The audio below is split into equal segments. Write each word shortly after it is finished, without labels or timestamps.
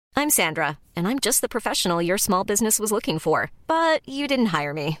I'm Sandra, and I'm just the professional your small business was looking for. But you didn't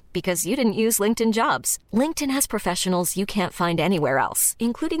hire me because you didn't use LinkedIn Jobs. LinkedIn has professionals you can't find anywhere else,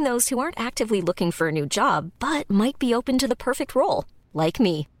 including those who aren't actively looking for a new job, but might be open to the perfect role, like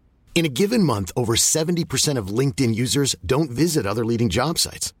me. In a given month, over 70% of LinkedIn users don't visit other leading job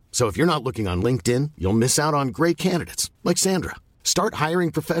sites. So if you're not looking on LinkedIn, you'll miss out on great candidates like Sandra. Start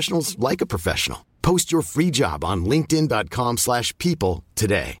hiring professionals like a professional. Post your free job on linkedin.com/people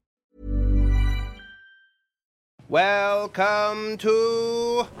today. Welcome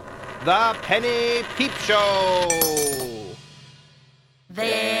to the Penny Peep Show.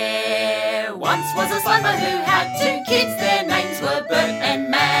 There once was a slumber who had two kids. Their names were Bert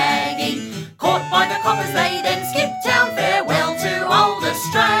and Maggie. Caught by the coppers, they then skipped town. Farewell to old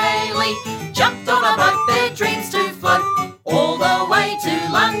Australia. Jumped on a boat, their dreams to float all the way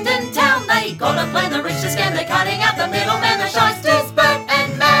to London town. They got a plan, the rich to scam. They're cutting out the middleman, the shysters, Bert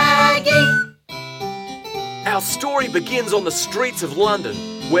and Maggie. Our story begins on the streets of London,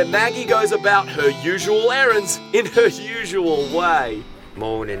 where Maggie goes about her usual errands in her usual way.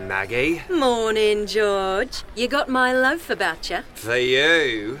 Morning, Maggie. Morning, George. You got my loaf about you? For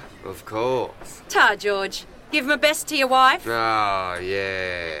you, of course. Ta, George. Give my best to your wife. Oh,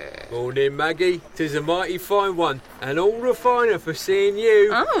 yeah. Morning, Maggie. 'Tis a mighty fine one, and all the finer for seeing you.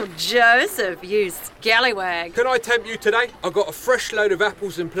 Oh, Joseph, you scallywag. Can I tempt you today? I've got a fresh load of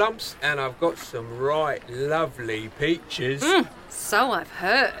apples and plums, and I've got some right lovely peaches. So I've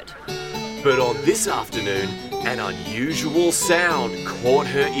heard. But on this afternoon, an unusual sound caught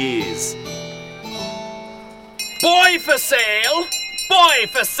her ears. Boy for sale! Boy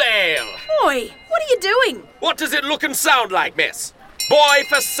for sale! Boy, what are you doing? What does it look and sound like, miss? Boy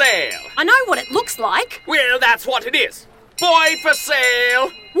for sale! I know what it looks like. Well, that's what it is. Boy for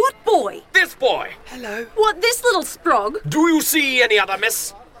sale! What boy? This boy. Hello. What, this little sprog? Do you see any other,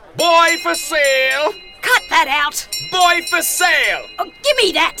 miss? Boy for sale! Cut that out. Boy for sale! Oh, give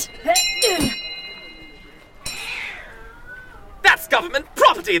me that. That's government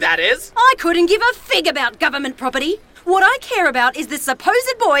property, that is. I couldn't give a fig about government property. What I care about is this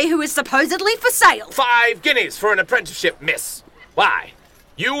supposed boy who is supposedly for sale. 5 guineas for an apprenticeship, miss. Why?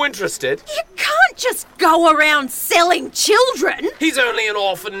 You interested? You can't just go around selling children. He's only an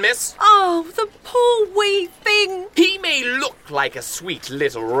orphan, miss. Oh, the poor wee thing. He may look like a sweet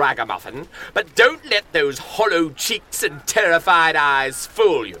little ragamuffin, but don't let those hollow cheeks and terrified eyes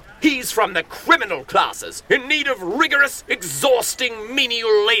fool you. He's from the criminal classes, in need of rigorous, exhausting,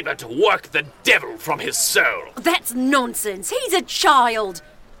 menial labour to work the devil from his soul. That's nonsense. He's a child.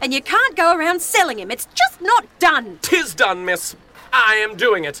 And you can't go around selling him. It's just not done. 'Tis done, miss. I am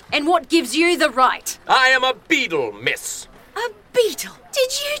doing it. And what gives you the right? I am a beadle, miss. A beetle?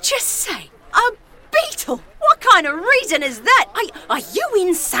 Did you just say a beetle? What kind of reason is that? Are you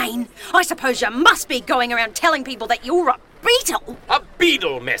insane? I suppose you must be going around telling people that you're a beetle. A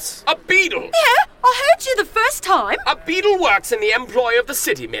beadle, miss. A beadle. Yeah, I heard you the first time. A beadle works in the employ of the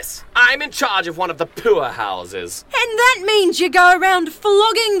city, miss. I'm in charge of one of the poor houses. And that means you go around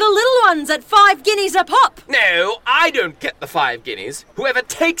flogging the little ones at 5 guineas a pop. No, I don't get the 5 guineas. Whoever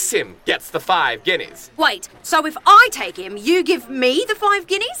takes him gets the 5 guineas. Wait, so if I take him, you give me the 5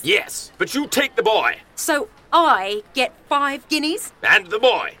 guineas? Yes, but you take the boy. So I get 5 guineas? And the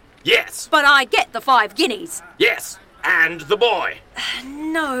boy. Yes. But I get the 5 guineas. Yes. And the boy.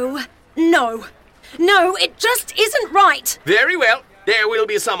 No, it just isn't right. Very well. There will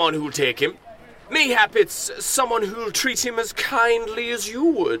be someone who'll take him. Mayhap it's someone who'll treat him as kindly as you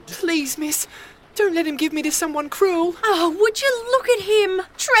would. Please, miss, don't let him give me to someone cruel. Oh, would you look at him,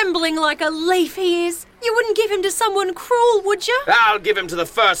 trembling like a leaf he is. You wouldn't give him to someone cruel, would you? I'll give him to the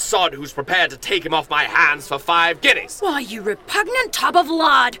first sod who's prepared to take him off my hands for 5 guineas. Why, you repugnant tub of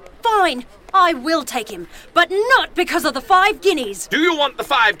lard. Fine, I will take him, but not because of the 5 guineas. Do you want the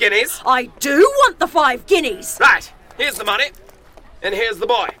 5 guineas? I do want the 5 guineas. Right, here's the money, and here's the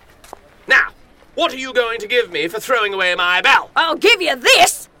boy. Now, what are you going to give me for throwing away my bell? I'll give you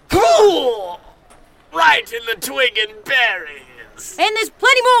this. Ooh, right in the twig and berries. And there's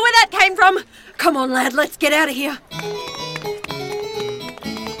plenty more where that came from. Come on, lad, let's get out of here.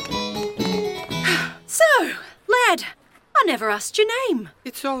 So, lad, I never asked your name.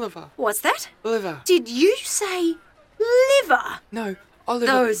 It's Oliver. What's that? Oliver. Did you say liver? No, Oliver.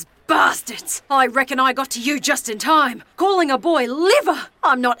 Those bastards. I reckon I got to you just in time. Calling a boy liver.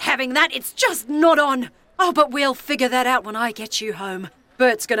 I'm not having that. It's just not on. Oh, but we'll figure that out when I get you home.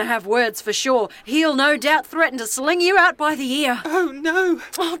 Bert's gonna have words for sure. He'll no doubt threaten to sling you out by the ear. Oh, no.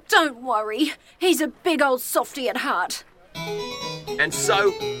 Oh, don't worry. He's a big old softy at heart. And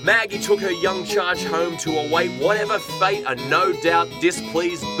so, Maggie took her young charge home to await whatever fate a no doubt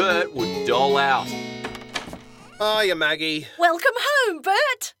displeased Bert would dole out. Hiya, Maggie. Welcome home,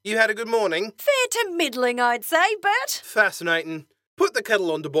 Bert. You had a good morning? Fair to middling, I'd say, Bert. Fascinating. Put the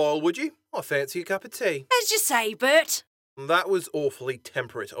kettle on to boil, would you? I fancy a cup of tea. As you say, Bert. That was awfully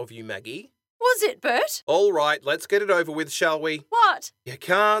temperate of you, Maggie. Was it, Bert? All right, let's get it over with, shall we? What? You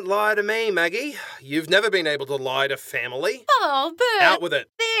can't lie to me, Maggie. You've never been able to lie to family. Oh, Bert. Out with it.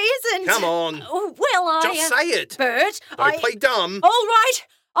 There isn't. Come on. Oh, well, Just say it. Bert, Don't play dumb. All right,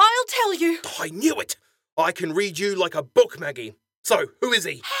 I'll tell you. I knew it. I can read you like a book, Maggie. So, who is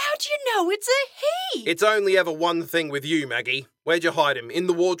he? How do you know it's a he? It's only ever one thing with you, Maggie. Where'd you hide him? In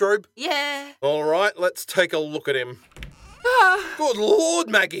the wardrobe? Yeah. All right, let's take a look at him. Ah. Good Lord,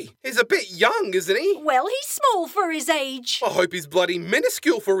 Maggie. He's a bit young, isn't he? Well, he's small for his age. I hope he's bloody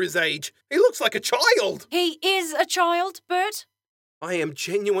minuscule for his age. He looks like a child. He is a child, Bert. I am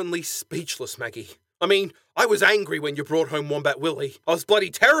genuinely speechless, Maggie. I mean, I was angry when you brought home Wombat Willie. I was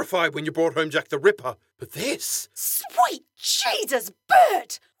bloody terrified when you brought home Jack the Ripper. But this... Sweet Jesus,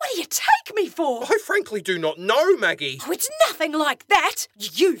 Bert! What do you take me for? I frankly do not know, Maggie. Oh, it's nothing like that.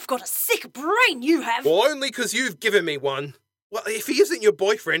 You've got a sick brain, you have. Well, only because you've given me one. Well, if he isn't your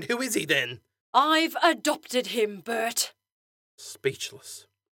boyfriend, who is he then? I've adopted him, Bert. Speechless.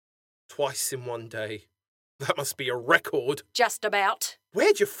 Twice in one day. That must be a record. Just about.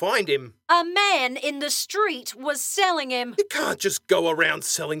 Where'd you find him? A man in the street was selling him. You can't just go around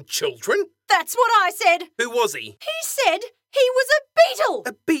selling children. That's what I said. Who was he? He said he was a beetle.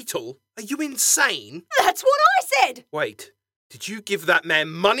 A beetle? Are you insane? That's what I said. Wait, did you give that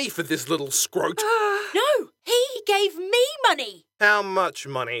man money for this little scrote? No, he gave me money. How much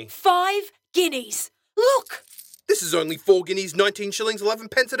money? 5 guineas. Look. This is only 4 guineas, 19 shillings, 11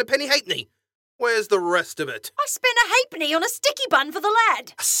 pence and a penny halfpenny. Where's the rest of it? I spent a halfpenny on a sticky bun for the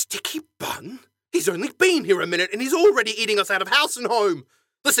lad. A sticky bun? He's only been here a minute and he's already eating us out of house and home.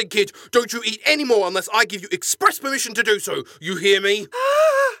 Listen, kid, don't you eat any more unless I give you express permission to do so. You hear me?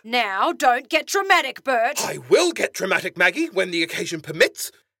 Now, don't get dramatic, Bert. I will get dramatic, Maggie, when the occasion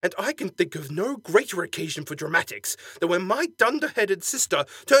permits. And I can think of no greater occasion for dramatics than when my dunderheaded sister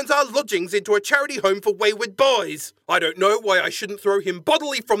turns our lodgings into a charity home for wayward boys. I don't know why I shouldn't throw him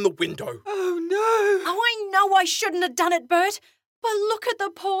bodily from the window. Oh, no. Oh, I know I shouldn't have done it, Bert. But look at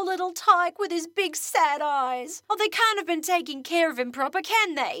the poor little tyke with his big sad eyes. Oh, they can't have been taking care of him proper,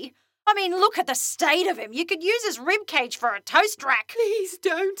 can they? I mean, look at the state of him. You could use his ribcage for a toast rack. Please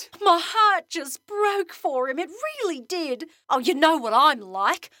don't. My heart just broke for him. It really did. Oh, you know what I'm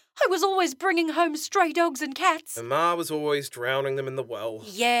like. I was always bringing home stray dogs and cats. And Ma was always drowning them in the well.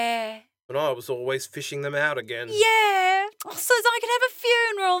 Yeah. And I was always fishing them out again. Yeah. Oh, so I could have a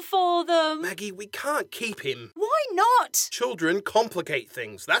funeral for them. Maggie, we can't keep him. Why not? Children complicate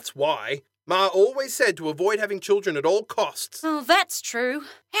things, that's why. Ma always said to avoid having children at all costs. Oh, that's true.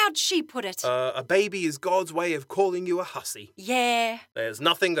 How'd she put it? A baby is God's way of calling you a hussy. Yeah. There's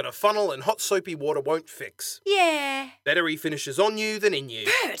nothing that a funnel and hot soapy water won't fix. Yeah. Better he finishes on you than in you.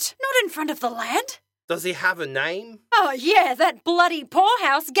 Bert, not in front of the lad. Does he have a name? Oh, yeah, that bloody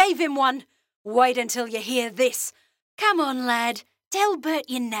poorhouse gave him one. Wait until you hear this. Come on, lad. Tell Bert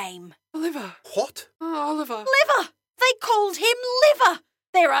your name. Oliver. What? Oh, Oliver. Liver! They called him Liver!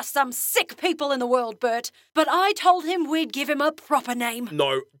 There are some sick people in the world, Bert, but I told him we'd give him a proper name.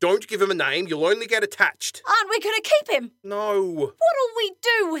 No, don't give him a name. You'll only get attached. Aren't we going to keep him? No. What'll we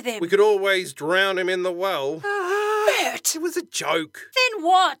do with him? We could always drown him in the well. Bert! It was a joke. Then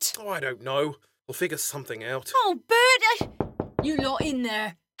what? Oh, I don't know. We'll figure something out. Oh, Bert! You lot in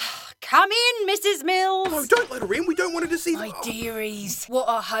there. Come in, Mrs. Mills. No, don't let her in. We don't want her to see My dearies, what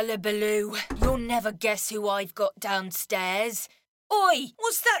a hullabaloo. You'll never guess who I've got downstairs. Oi,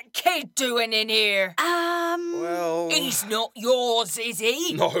 what's that kid doing in here? Well... He's not yours, is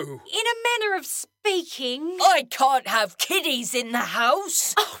he? No. In a manner of speaking... I can't have kiddies in the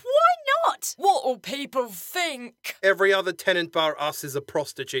house. Oh, why not? What'll people think? Every other tenant bar us is a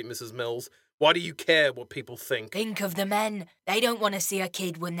prostitute, Mrs. Mills. Why do you care what people think? Think of the men. They don't want to see a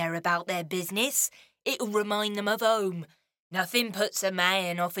kid when they're about their business. It'll remind them of home. Nothing puts a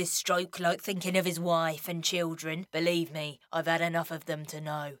man off his stroke like thinking of his wife and children. Believe me, I've had enough of them to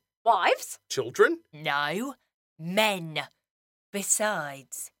know. Wives? Children? No, men.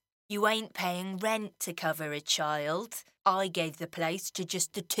 Besides, you ain't paying rent to cover a child. I gave the place to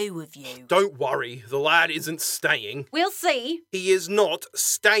just the two of you. Don't worry, the lad isn't staying. We'll see. He is not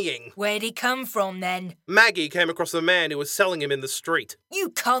staying. Where'd he come from then? Maggie came across a man who was selling him in the street.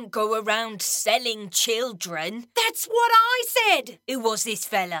 You can't go around selling children. That's what I said. Who was this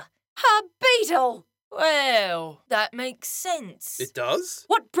fella? A beetle. Well, that makes sense. It does?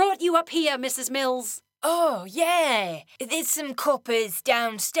 What brought you up here, Mrs. Mills? Oh, yeah. There's some coppers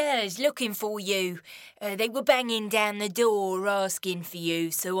downstairs looking for you. They were banging down the door asking for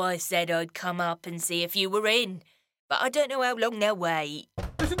you, so I said I'd come up and see if you were in. But I don't know how long they'll wait.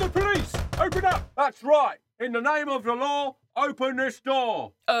 This is the police! Open up! That's right. In the name of the law, open this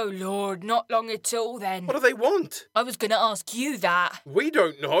door. Oh, Lord, not long at all then. What do they want? I was going to ask you that. We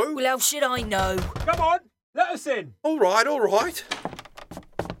don't know. Well, how should I know? Come on, let us in. All right, all right.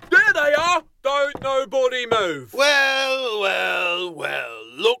 There they are. Don't nobody move. Well,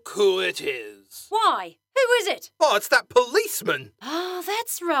 look who it is. Why? Who is it? Oh, it's that policeman. Oh,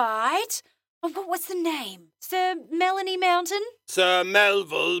 that's right. Oh, what's the name? Sir Melanie Mountain? Sir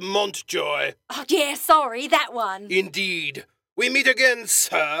Melville Montjoy. Oh, yeah, sorry, that one. Indeed. We meet again,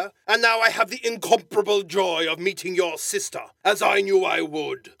 sir, and now I have the incomparable joy of meeting your sister, as I knew I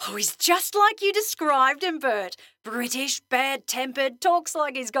would. Oh, he's just like you described him, Bert. British, bad-tempered, talks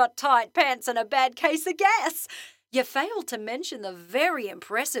like he's got tight pants and a bad case of gas. You failed to mention the very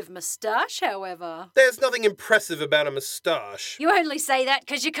impressive moustache, however. There's nothing impressive about a moustache. You only say that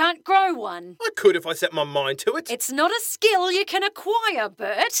because you can't grow one. I could if I set my mind to it. It's not a skill you can acquire,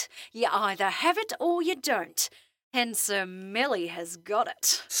 Bert. You either have it or you don't. And Sir Melly has got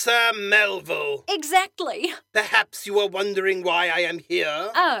it. Sir Melville. Exactly. Perhaps you are wondering why I am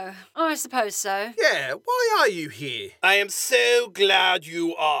here? Oh, I suppose so. Yeah, why are you here? I am so glad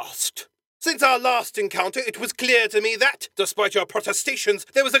you asked. Since our last encounter, it was clear to me that, despite your protestations,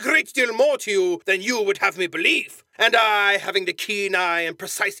 there was a great deal more to you than you would have me believe. And I, having the keen eye and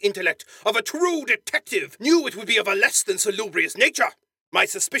precise intellect of a true detective, knew it would be of a less than salubrious nature. My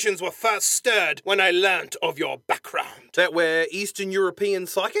suspicions were first stirred when I learnt of your background. That we're Eastern European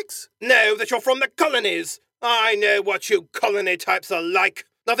psychics? No, that you're from the colonies. I know what you colony types are like.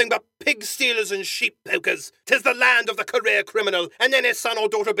 Nothing but pig stealers and sheep pokers. 'Tis the land of the career criminal, and any son or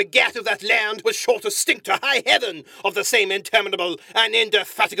daughter begat of that land was sure to stink to high heaven of the same interminable and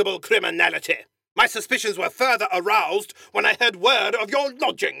indefatigable criminality. My suspicions were further aroused when I heard word of your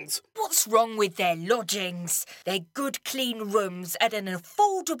lodgings. What's wrong with their lodgings? They're good, clean rooms at an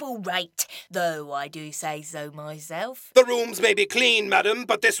affordable rate, though I do say so myself. The rooms may be clean, madam,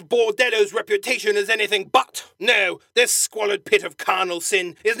 but this bordello's reputation is anything but. No, this squalid pit of carnal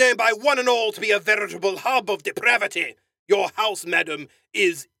sin is known by one and all to be a veritable hub of depravity. Your house, madam,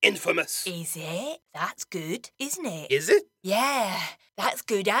 is infamous. Is it? That's good, isn't it? Is it? Yeah, that's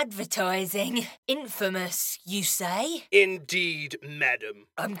good advertising. Infamous, you say? Indeed, madam.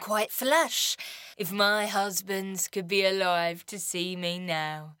 I'm quite flush. If my husbands could be alive to see me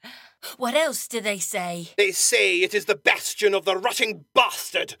now. What else do they say? They say it is the bastion of the rotting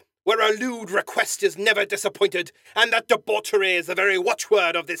bastard, where a lewd request is never disappointed, and that debauchery is the very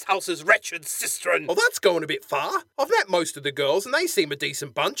watchword of this house's wretched cistern. Well, that's going a bit far. I've met most of the girls, and they seem a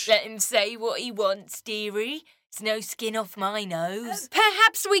decent bunch. Let him say what he wants, dearie. It's no skin off my nose.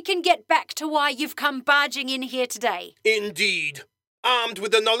 Perhaps we can get back to why you've come barging in here today. Indeed. Armed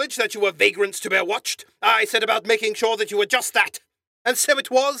with the knowledge that you were vagrants to be watched, I set about making sure that you were just that. And so it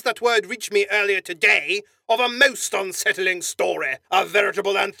was that word reached me earlier today of a most unsettling story, a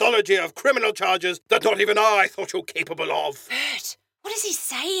veritable anthology of criminal charges that not even I thought you capable of. Bert, what is he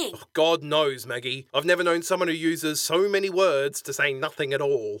saying? Oh, God knows, Maggie. I've never known someone who uses so many words to say nothing at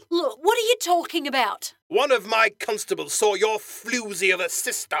all. Look, what are you talking about? One of my constables saw your floozy of a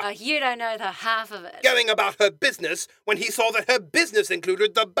sister You don't know the half of it. going about her business when he saw that her business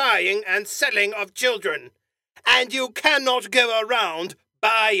included the buying and selling of children. And you cannot go around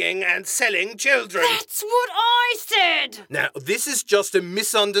buying and selling children. That's what I said! Now, this is just a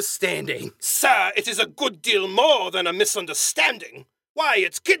misunderstanding. Sir, it is a good deal more than a misunderstanding. Why,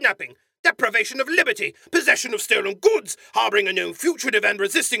 it's kidnapping, deprivation of liberty, possession of stolen goods, harbouring a known fugitive and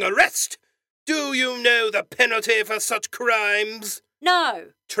resisting arrest. Do you know the penalty for such crimes? No.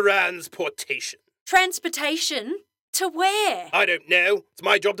 Transportation. Transportation? To where? I don't know. It's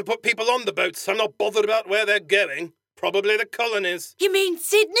my job to put people on the boats. I'm not bothered about where they're going. Probably the colonies. You mean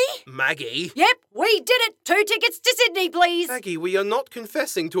Sydney? Maggie? Yep, we did it. 2 tickets to Sydney, please. Maggie, we are not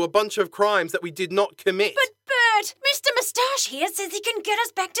confessing to a bunch of crimes that we did not commit. But Bert, Mr. Moustache here says he can get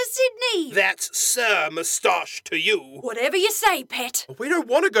us back to Sydney. That's Sir Moustache to you. Whatever you say, pet. We don't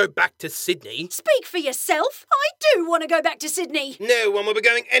want to go back to Sydney. Speak for yourself. I do want to go back to Sydney. No one will be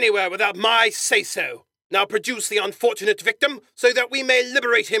going anywhere without my say-so. Now produce the unfortunate victim so that we may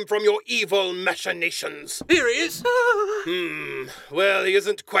liberate him from your evil machinations. Here he is. Well, he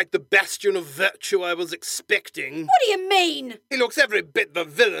isn't quite the bastion of virtue I was expecting. What do you mean? He looks every bit the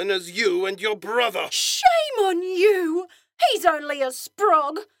villain as you and your brother. Shame on you. He's only a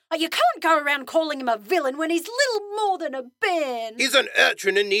sprog. You can't go around calling him a villain when he's little more than a bairn. He's an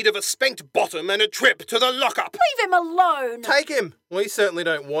urchin in need of a spanked bottom and a trip to the lockup. Leave him alone. Take him. We certainly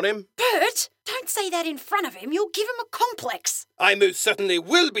don't want him. Bert, don't say that in front of him. You'll give him a complex. I most certainly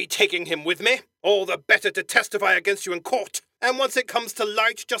will be taking him with me. All the better to testify against you in court. And once it comes to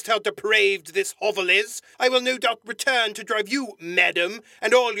light just how depraved this hovel is, I will no doubt return to drive you, madam,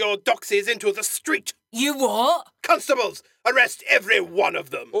 and all your doxies into the street. You what? Constables, arrest every one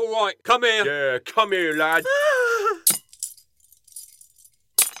of them. All right, come here. Yeah, come here, lad.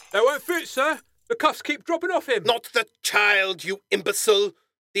 They won't fit, sir. The cuffs keep dropping off him. Not the child, you imbecile.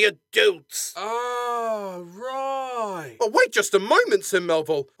 The adults. Oh, right. Oh, wait just a moment, Sir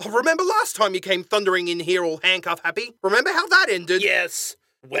Melville. I remember last time you came thundering in here all handcuff happy? Remember how that ended? Yes.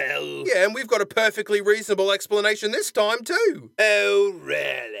 Well... Yeah, and we've got a perfectly reasonable explanation this time, too. Oh,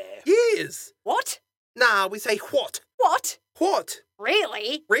 really? Yes. What? Nah, we say what. What? What?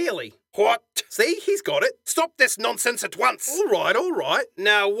 Really? Really? What? See, he's got it. Stop this nonsense at once. All right.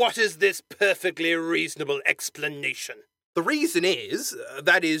 Now, what is this perfectly reasonable explanation? The reason is,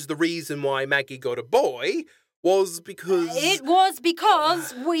 that is the reason why Maggie got a boy, was because... It was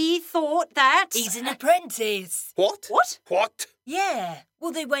because we thought that... He's an apprentice. What? What? What? Yeah.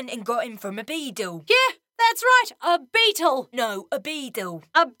 Well, they went and got him from a beadle. Yeah, that's right, a beetle. No, a beadle.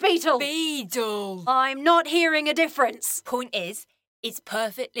 A beetle. Beadle. I'm not hearing a difference. Point is, it's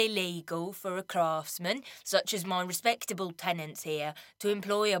perfectly legal for a craftsman, such as my respectable tenants here, to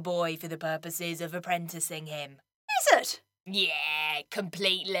employ a boy for the purposes of apprenticing him. Is it? Yeah,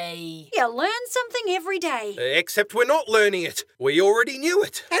 completely. You learn something every day. Except we're not learning it. We already knew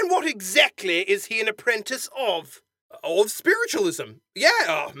it. And what exactly is he an apprentice of? Of spiritualism.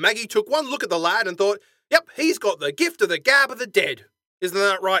 Yeah, Maggie took one look at the lad and thought, yep, he's got the gift of the gab of the dead. Isn't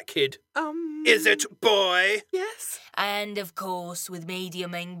that right, kid? Is it, boy? Yes. And, of course, with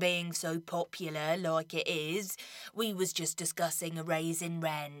mediuming being so popular like it is, we was just discussing a raise in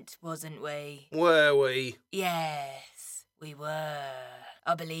rent, wasn't we? Were we? Yes, we were.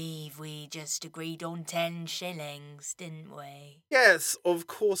 I believe we just agreed on 10 shillings, didn't we? Yes, of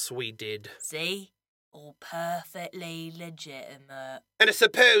course we did. See? All perfectly legitimate. And I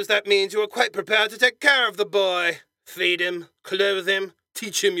suppose that means you are quite prepared to take care of the boy. Feed him, clothe him,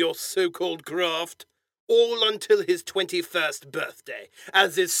 teach him your so-called craft. All until his 21st birthday,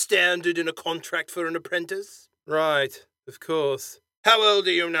 as is standard in a contract for an apprentice. Right, of course. How old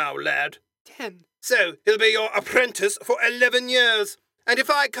are you now, lad? 10. So, he'll be your apprentice for 11 years. And if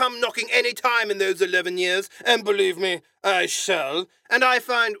I come knocking any time in those 11 years, and believe me, I shall, and I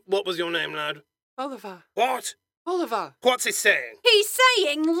find... What was your name, lad? Oliver. What? Oliver. What's he saying? He's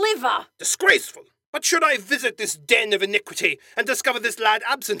saying liver. Disgraceful. But should I visit this den of iniquity and discover this lad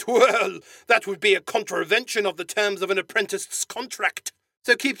absent? Well, that would be a contravention of the terms of an apprentice's contract.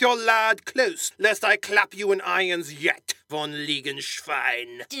 So keep your lad close, lest I clap you in irons yet, von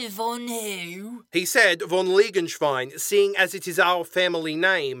Liegenschwein. Von who? He said von Liegenschwein, seeing as it is our family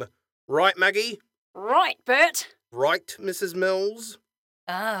name. Right, Maggie? Right, Bert. Right, Mrs. Mills?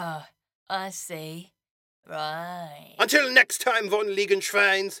 Ah, I see. Right. Until next time, von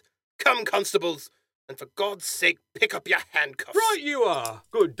Liegenschweins. Come, constables. And for God's sake, pick up your handcuffs. Right you are.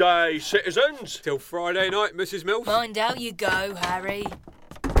 Good day, citizens. Till Friday night, Mrs. Mills. Mind how you go, Harry.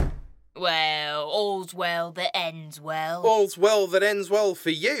 Well, all's well that ends well. All's well that ends well for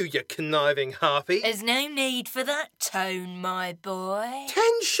you, you conniving harpy. There's no need for that tone, my boy. 10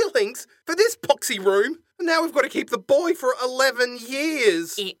 shillings for this poxy room? And now we've got to keep the boy for 11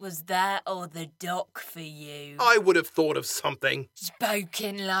 years. It was that or the dock for you. I would have thought of something.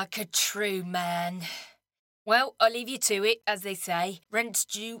 Spoken like a true man. Well, I'll leave you to it, as they say. Rent's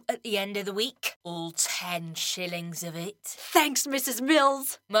due at the end of the week. All 10 shillings of it. Thanks, Mrs.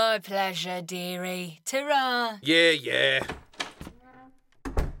 Mills. My pleasure, dearie. Ta-ra. Yeah.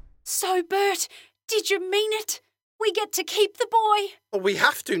 So, Bert, did you mean it? We get to keep the boy? Well, we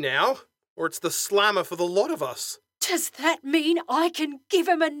have to now, or it's the slammer for the lot of us. Does that mean I can give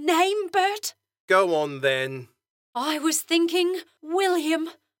him a name, Bert? Go on, then. I was thinking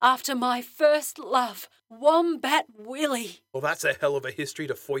William, after my first love, Wombat Willie. Well, that's a hell of a history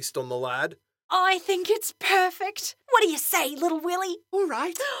to foist on the lad. I think it's perfect. What do you say, little Willie? All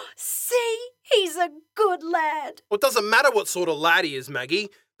right. See? He's a good lad. Well, it doesn't matter what sort of lad he is, Maggie.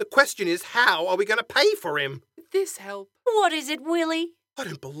 The question is, how are we going to pay for him? This help. What is it, Willie? I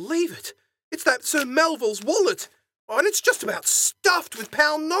don't believe it. It's that Sir Melville's wallet. Oh, and it's just about stuffed with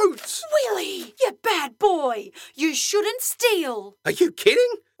pound notes. Willie, you bad boy. You shouldn't steal. Are you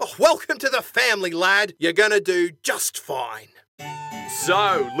kidding? Oh, welcome to the family, lad. You're going to do just fine.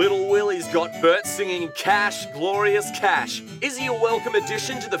 So, Little Willie's got Bert singing Cash, Glorious Cash. Is he a welcome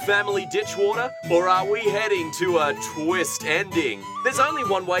addition to the family ditchwater, or are we heading to a twist ending? There's only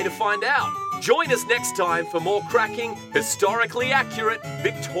one way to find out. Join us next time for more cracking, historically accurate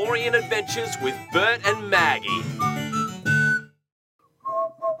Victorian adventures with Bert and Maggie.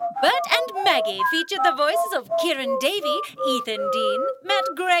 Bert and Maggie featured the voices of Kieran Davey, Ethan Dean, Matt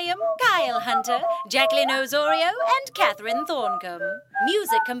Graham, Kyle Hunter, Jacqueline Osorio, and Catherine Thorncombe.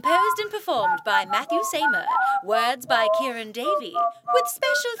 Music composed and performed by Matthew Seymour. Words by Kieran Davey, with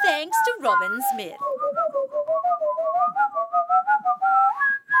special thanks to Robin Smith.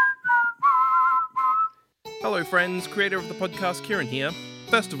 Hello friends, creator of the podcast Kieran here.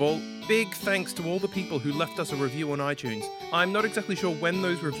 First of all, big thanks to all the people who left us a review on iTunes. I'm not exactly sure when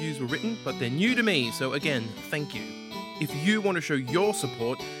those reviews were written, but they're new to me, so again, thank you. If you want to show your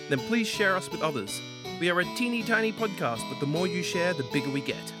support, then please share us with others. We are a teeny tiny podcast, but the more you share, the bigger we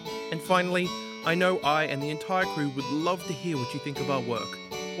get. And finally, I know I and the entire crew would love to hear what you think of our work.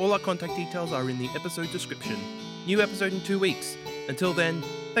 All our contact details are in the episode description. New episode in 2 weeks. Until then,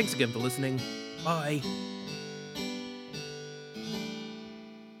 thanks again for listening. Bye.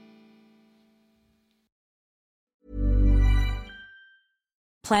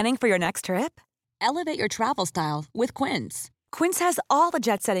 Planning for your next trip? Elevate your travel style with Quince. Quince has all the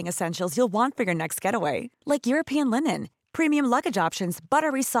jet-setting essentials you'll want for your next getaway, like European linen, premium luggage options,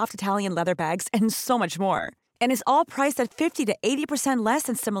 buttery soft Italian leather bags, and so much more. And is all priced at 50 to 80% less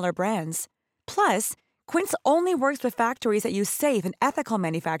than similar brands. Plus, Quince only works with factories that use safe and ethical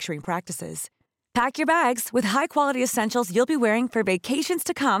manufacturing practices. Pack your bags with high-quality essentials you'll be wearing for vacations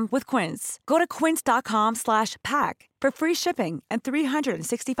to come with Quince. Go to quince.com/pack for free shipping and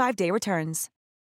 365-day returns.